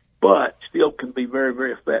things, but still can be very,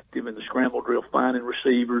 very effective in the scramble drill, finding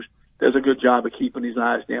receivers. Does a good job of keeping his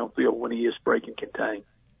eyes downfield when he is breaking contain.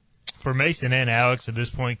 For Mason and Alex at this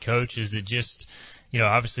point, Coach, is it just,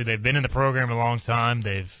 obviously they've been in the program a long time.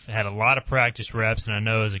 They've had a lot of practice reps, and I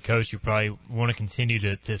know as a coach you probably want to continue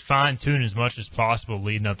to fine-tune as much as possible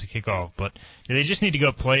leading up to kickoff. But do they just need to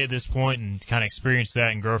go play at this point and kind of experience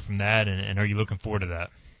that and grow from that, and are you looking forward to that?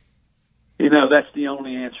 That's the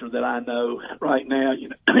only answer that I know right now.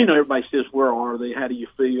 Everybody says, where are they? How do you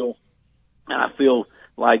feel? And I feel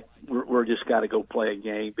like we're just got to go play a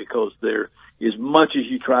game because there, as much as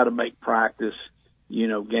you try to make practice,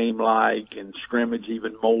 game-like and scrimmage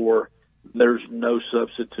even more, there's no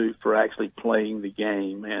substitute for actually playing the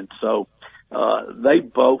game. And so they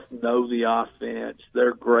both know the offense.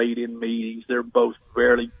 They're great in meetings. They're both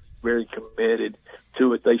very, very committed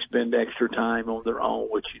to it. They spend extra time on their own,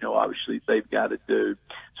 which, obviously they've got to do.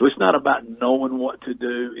 So it's not about knowing what to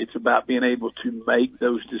do. It's about being able to make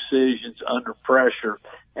those decisions under pressure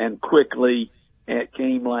and quickly at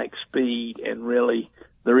game-like speed. And really,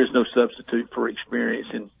 there is no substitute for experience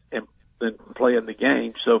and than playing the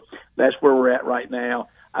game. So that's where we're at right now.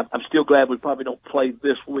 I'm still glad we probably don't play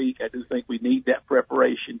this week. I do think we need that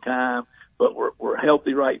preparation time, but we're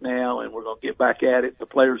healthy right now, and we're going to get back at it. The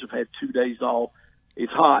players have had 2 days off.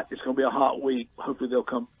 It's hot. It's going to be a hot week. Hopefully they'll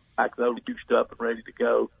come back, though, juiced up and ready to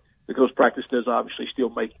go, because practice does obviously still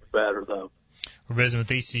make you better, though. We're visiting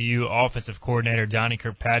with ECU offensive coordinator Donnie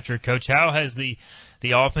Kirkpatrick. Coach, how has the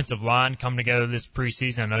offensive line come together this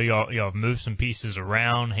preseason? I know y'all have moved some pieces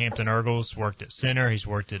around. Hampton Ergles worked at center. He's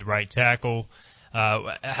worked at right tackle.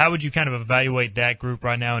 How would you kind of evaluate that group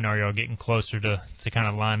right now, and are y'all getting closer to kind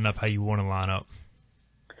of lining up how you want to line up?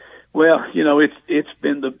 Well, it's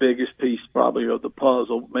been the biggest piece probably of the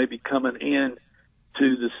puzzle. Maybe coming in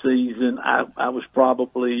to the season, I was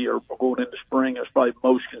probably, or going into spring, I was probably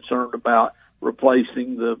most concerned about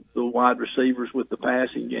replacing the wide receivers with the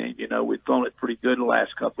passing game. We've thrown it pretty good the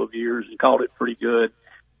last couple of years and called it pretty good.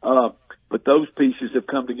 But those pieces have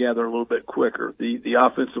come together a little bit quicker. The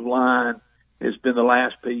offensive line has been the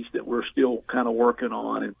last piece that we're still kind of working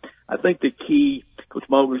on. And I think the key, Coach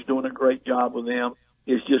Moger's doing a great job with them,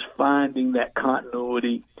 is just finding that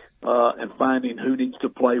continuity and finding who needs to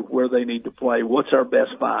play, where they need to play, what's our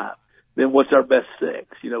best 5, then what's our best 6,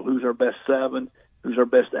 who's our best 7, who's our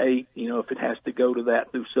best 8, if it has to go to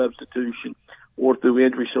that through substitution or through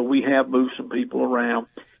injury. So we have moved some people around.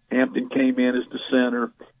 Hampton came in as the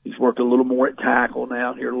center. He's worked a little more at tackle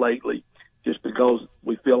now here lately, just because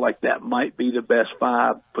we feel like that might be the best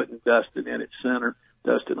 5, putting Dustin in at center,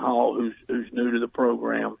 Dustin Hall, who's new to the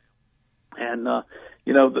program. And,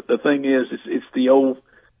 the thing is, it's the old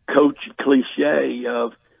coach cliche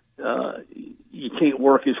of you can't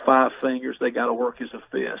work his 5 fingers, they got to work as a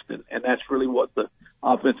fist. And that's really what the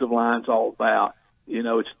offensive line's all about.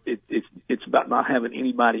 It's about not having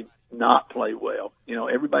anybody not play well.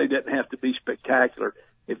 Everybody doesn't have to be spectacular.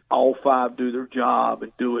 If all 5 do their job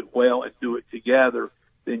and do it well and do it together,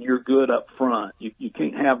 then you're good up front. You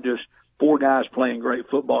can't have just 4 guys playing great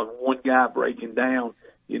football and 1 guy breaking down.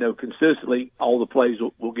 Consistently, all the plays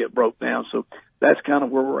will get broke down. So that's kind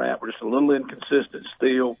of where we're at. We're just a little inconsistent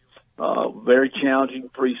still. Very challenging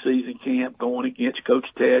preseason camp going against Coach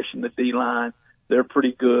Tesh and the D-line. They're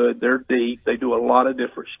pretty good. They're deep. They do a lot of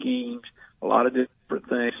different schemes, a lot of different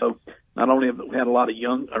things. So not only have we had a lot of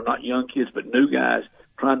not young kids, but new guys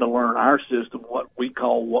trying to learn our system, what we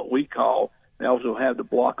call. They also have to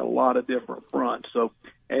block a lot of different fronts. So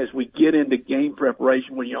as we get into game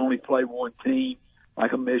preparation, when you only play one team,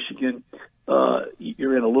 like a Michigan,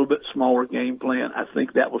 you're in a little bit smaller game plan. I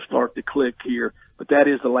think that will start to click here, but that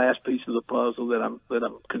is the last piece of the puzzle that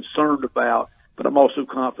I'm concerned about. But I'm also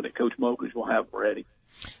confident Coach Mokers will have them ready.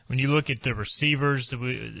 When you look at the receivers,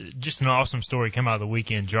 just an awesome story came out of the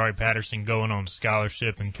weekend. Jari Patterson going on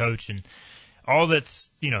scholarship and coach, and all that's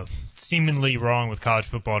seemingly wrong with college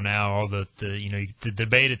football now. All the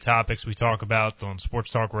debated topics we talk about on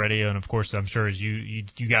Sports Talk Radio, and of course I'm sure as you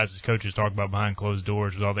guys as coaches talk about behind closed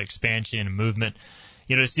doors with all the expansion and movement.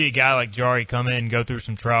 To see a guy like Jari come in, go through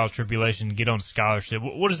some trials, tribulation, get on scholarship.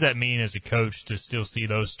 What does that mean as a coach to still see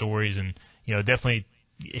those stories and definitely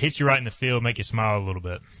hits you right in the field, make you smile a little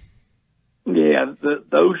bit? Yeah,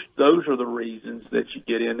 those are the reasons that you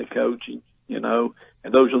get into coaching, and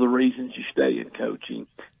those are the reasons you stay in coaching.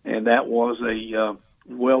 And that was a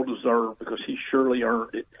well-deserved, because he surely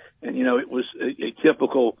earned it. And, it was a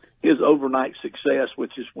typical, his overnight success,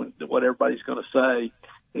 which is what everybody's going to say,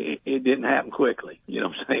 it didn't happen quickly. You know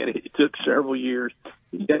what I'm saying? It took several years.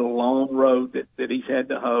 He had a long road that he's had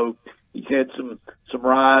to hoe. He's had some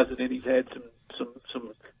rise, and then he's had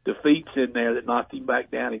some defeats in there that knocked him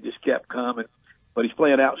back down. He just kept coming. But he's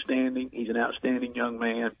playing outstanding. He's an outstanding young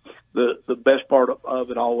man. The best part of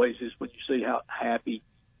it always is when you see how happy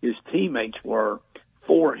his teammates were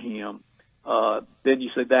for him. Then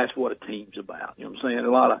you say that's what a team's about. You know what I'm saying?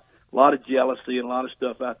 A lot of jealousy and a lot of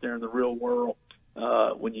stuff out there in the real world.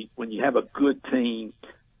 When you have a good team,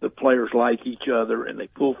 the players like each other and they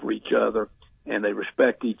pull for each other and they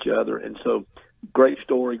respect each other. And so, great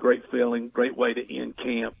story, great feeling, great way to end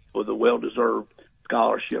camp with a well-deserved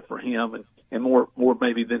scholarship for him, and more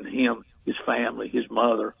maybe than him, his family, his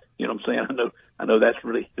mother. You know what I'm saying? I know that's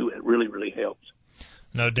really helps.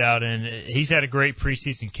 No doubt, and he's had a great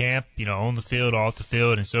preseason camp, on the field, off the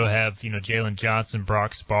field, and so have, Jalen Johnson,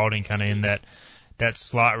 Brock Spalding kind of in that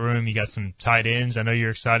slot room. You got some tight ends I know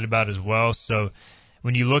you're excited about as well. So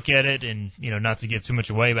when you look at it, and, not to give too much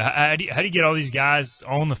away, but how do you get all these guys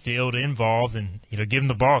on the field involved and, give them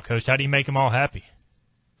the ball, Coach? How do you make them all happy?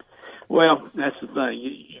 Well, that's the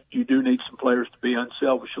thing. You do need some players to be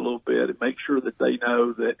unselfish a little bit and make sure that they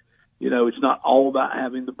know that, It's not all about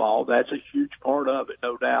having the ball. That's a huge part of it,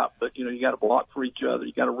 no doubt. But, you got to block for each other.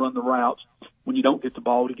 You got to run the routes when you don't get the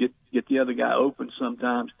ball to get the other guy open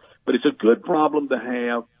sometimes. But it's a good problem to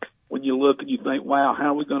have when you look and you think, wow,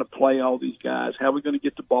 how are we going to play all these guys? How are we going to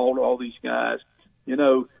get the ball to all these guys?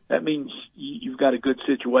 That means you've got a good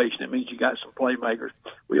situation. It means you got some playmakers.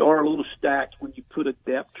 We are a little stacked when you put a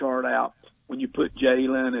depth chart out, when you put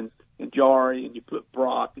Jalen and Jari and you put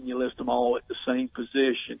Brock and you list them all at the same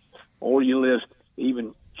position, or you list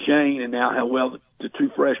even Shane and now how well the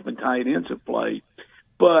two freshman tight ends have played.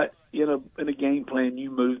 But, in a game plan,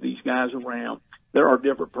 you move these guys around. There are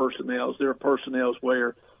different personnels. There are personnels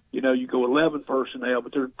where, you go 11 personnel,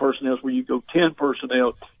 but there are personnels where you go 10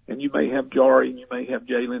 personnel, and you may have Jari and you may have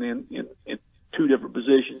Jalen in two different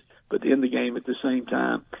positions, but in the game at the same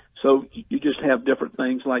time. So you just have different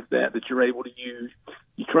things like that you're able to use.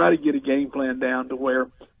 You try to get a game plan down to where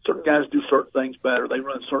certain guys do certain things better. They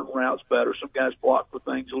run certain routes better. Some guys block for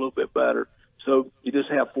things a little bit better. So you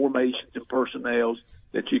just have formations and personnels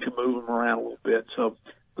that you can move them around a little bit. So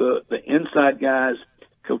the inside guys,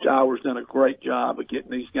 Coach Auer's done a great job of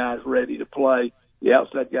getting these guys ready to play. The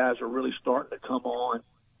outside guys are really starting to come on.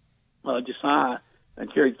 Josiah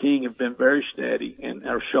and Kerry King have been very steady and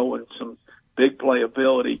are showing some big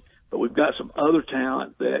playability. But we've got some other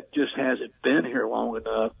talent that just hasn't been here long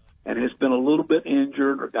enough and has been a little bit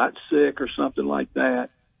injured or got sick or something like that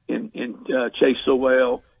in Chase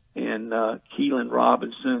Sowell and Keelan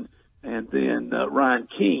Robinson and then Ryan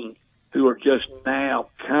King, who are just now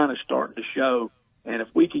kind of starting to show. And if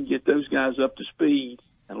we can get those guys up to speed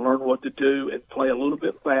and learn what to do and play a little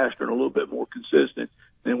bit faster and a little bit more consistent,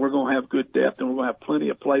 then we're going to have good depth and we're going to have plenty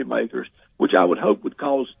of playmakers, which I would hope would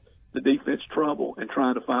cause the defense trouble and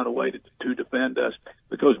trying to find a way to defend us,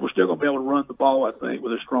 because we're still going to be able to run the ball, I think,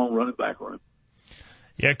 with a strong running back room.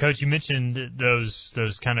 Yeah, Coach, you mentioned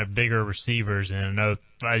those kind of bigger receivers, and I know,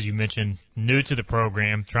 as you mentioned, new to the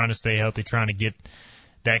program, trying to stay healthy, trying to get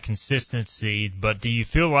that consistency. But do you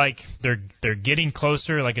feel like they're getting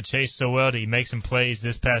closer, like a Chase Sowell? He makes some plays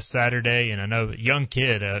this past Saturday, and I know young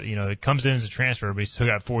kid, it comes in as a transfer, but he's still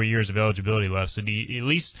got 4 years of eligibility left. So do you at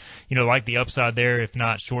least, like the upside there, if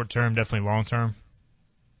not short term, definitely long term?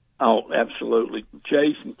 Oh, absolutely.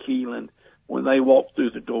 Chase and Keelan, when they walk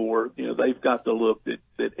through the door, they've got the look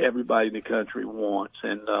that everybody in the country wants.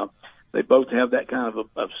 And they both have that kind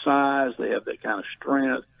of size. They have that kind of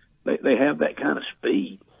strength. They have that kind of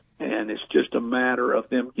speed. And it's just a matter of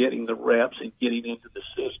them getting the reps and getting into the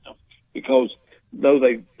system. Because though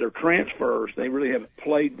they're transfers, they really haven't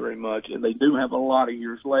played very much, and they do have a lot of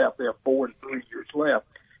years left. They have 4 to 3 years left.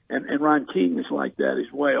 And Ryan King is like that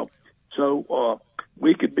as well. So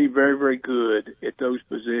we could be very, very good at those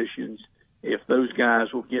positions if those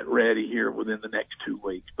guys will get ready here within the next 2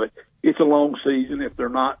 weeks. But it's a long season. If they're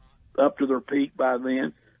not up to their peak by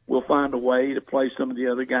then, we'll find a way to play some of the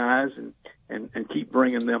other guys and keep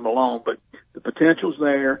bringing them along. But the potential's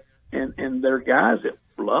there, and they're guys that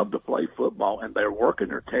love to play football, and they're working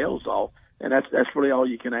their tails off, and that's really all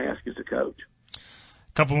you can ask as a coach.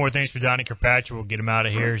 A couple more things for Donnie Kirkpatrick. We'll get him out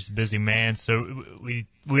of here. He's a busy man. So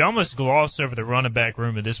we almost glossed over the running back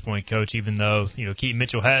room at this point, Coach, even though, Keaton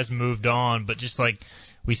Mitchell has moved on. But just like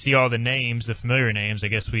we see all the names, the familiar names, I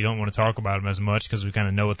guess we don't want to talk about them as much because we kind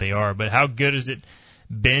of know what they are. But how good has it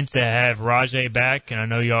been to have Rajay back? And I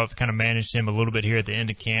know y'all have kind of managed him a little bit here at the end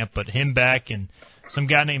of camp, but him back and some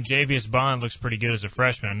guy named Javius Bond looks pretty good as a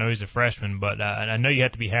freshman. I know he's a freshman, but I know you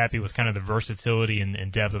have to be happy with kind of the versatility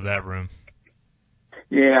and depth of that room.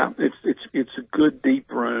 Yeah, it's a good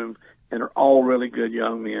deep room, and they're all really good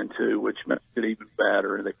young men too, which makes it even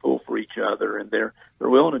better. And they pull for each other, and they're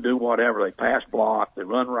willing to do whatever. They pass block, they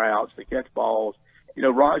run routes, they catch balls.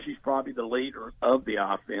 Rajay's probably the leader of the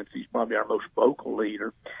offense. He's probably our most vocal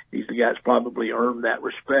leader. He's the guy that's probably earned that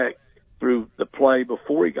respect through the play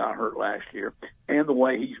before he got hurt last year and the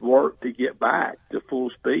way he's worked to get back to full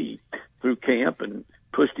speed through camp and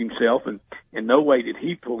pushed himself. And in no way did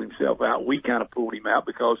he pull himself out. We kind of pulled him out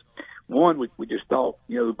because, one, we just thought,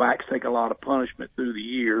 the backs take a lot of punishment through the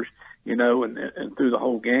years, and through the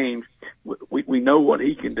whole game. We know what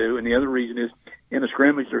he can do. And the other reason is in a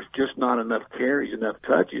scrimmage, there's just not enough carries, enough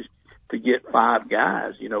touches to get 5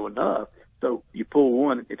 guys, enough. So you pull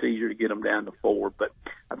one, it's easier to get them down to 4. But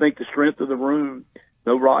I think the strength of the room,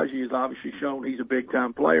 though Rajay has obviously shown he's a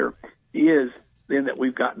big-time player, is then that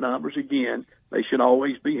we've got numbers. Again, they should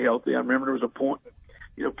always be healthy. I remember there was a point,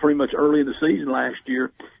 pretty much early in the season last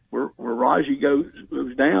year where Rajay goes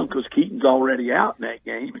down because Keaton's already out in that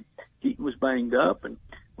game, and Keaton was banged up, and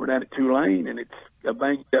we're down at Tulane, and it's a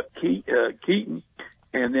banged-up Keaton,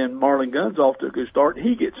 and then Marlon Gunn's off to a good start, and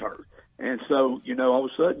he gets hurt. And so, all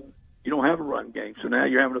of a sudden, You don't have a run game, so now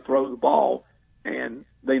you're having to throw the ball, and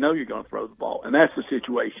they know you're going to throw the ball, and that's the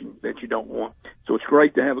situation that you don't want. So it's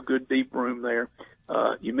great to have a good deep room there.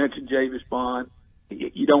 You mentioned Javis Bond.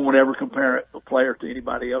 You don't want to ever compare a player to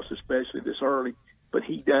anybody else, especially this early, but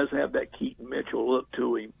he does have that Keaton Mitchell look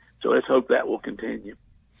to him, so let's hope that will continue.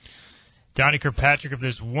 Donnie Kirkpatrick, if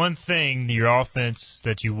there's one thing your offense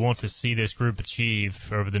that you want to see this group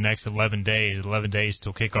achieve over the next 11 days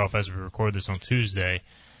till kickoff as we record this on Tuesday,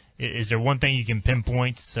 is there one thing you can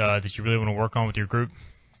pinpoint that you really want to work on with your group?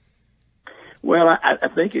 Well, I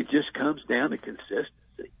think it just comes down to consistency.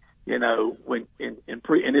 You know, when and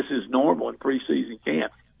this is normal in preseason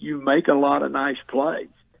camp, you make a lot of nice plays.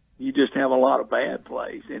 You just have a lot of bad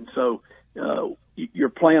plays. And so you're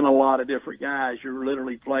playing a lot of different guys. You're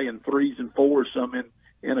literally playing 3s and 4s, some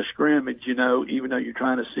in a scrimmage, you know, even though you're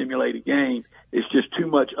trying to simulate a game. It's just too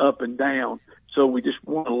much up and down. So we just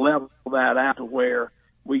want to level that out to where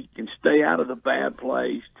we can stay out of the bad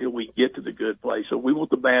plays till we get to the good plays. So we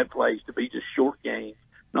want the bad plays to be just short gains,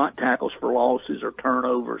 not tackles for losses or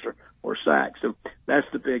turnovers or sacks. So that's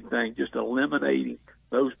the big thing, just eliminating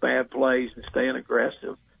those bad plays and staying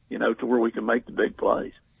aggressive, you know, to where we can make the big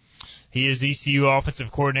plays. He is ECU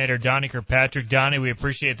Offensive Coordinator Donnie Kirkpatrick. Donnie, we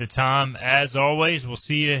appreciate the time. As always, we'll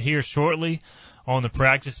see you here shortly on the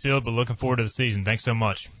practice field, but looking forward to the season. Thanks so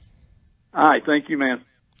much. All right, thank you, man.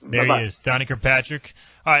 There Bye-bye. he is, Donnie Kirkpatrick.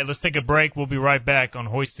 All right, let's take a break. We'll be right back on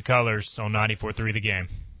Hoist the Colors on 94.3 The Game.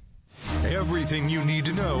 Everything you need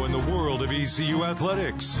to know in the world of ECU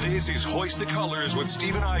athletics. This is Hoist the Colors with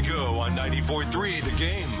Stephen Igo on 94.3 The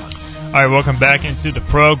Game. All right, welcome back into the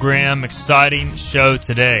program. Exciting show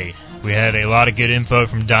today. We had a lot of good info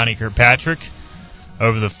from Donnie Kirkpatrick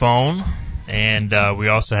over the phone, and we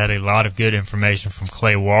also had a lot of good information from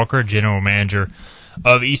Clay Walker, General Manager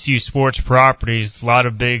of ECU Sports Properties. A lot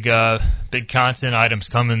of big content items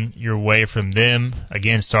coming your way from them.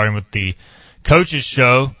 Again, starting with the Coaches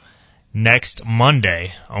Show next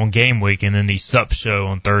Monday on Game Week, and then the Sup Show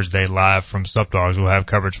on Thursday live from Sup Dogs. We'll have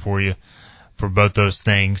coverage for you for both those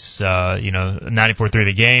things. 94.3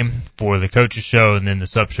 The Game for the Coaches Show, and then the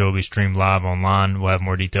Sup Show will be streamed live online. We'll have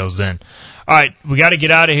more details then. All right, we got to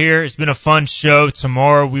get out of here. It's been a fun show.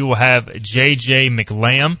 Tomorrow we will have J.J.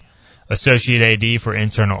 McLam, Associate AD for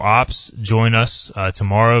Internal Ops, join us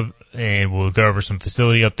tomorrow, and we'll go over some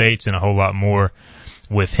facility updates and a whole lot more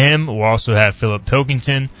with him. We'll also have Philip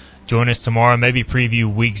Pilkington join us tomorrow, maybe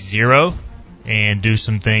preview Week 0 and do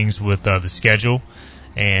some things with the schedule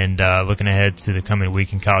and looking ahead to the coming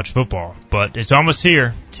week in college football. But it's almost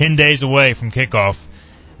here, 10 days away from kickoff.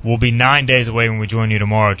 We'll be 9 days away when we join you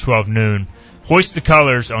tomorrow at 12 noon. Hoist the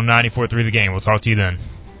Colors on 94.3 The Game. We'll talk to you then.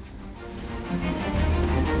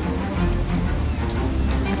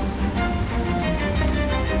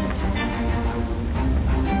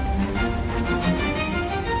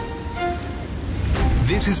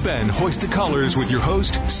 This has been Hoist the Colors with your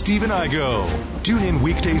host, Stephen Igo. Tune in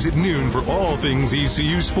weekdays at noon for all things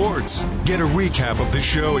ECU sports. Get a recap of the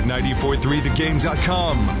show at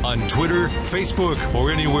 943thegame.com, on Twitter, Facebook,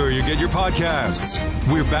 or anywhere you get your podcasts.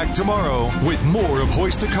 We're back tomorrow with more of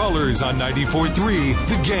Hoist the Colors on 94.3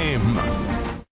 The Game.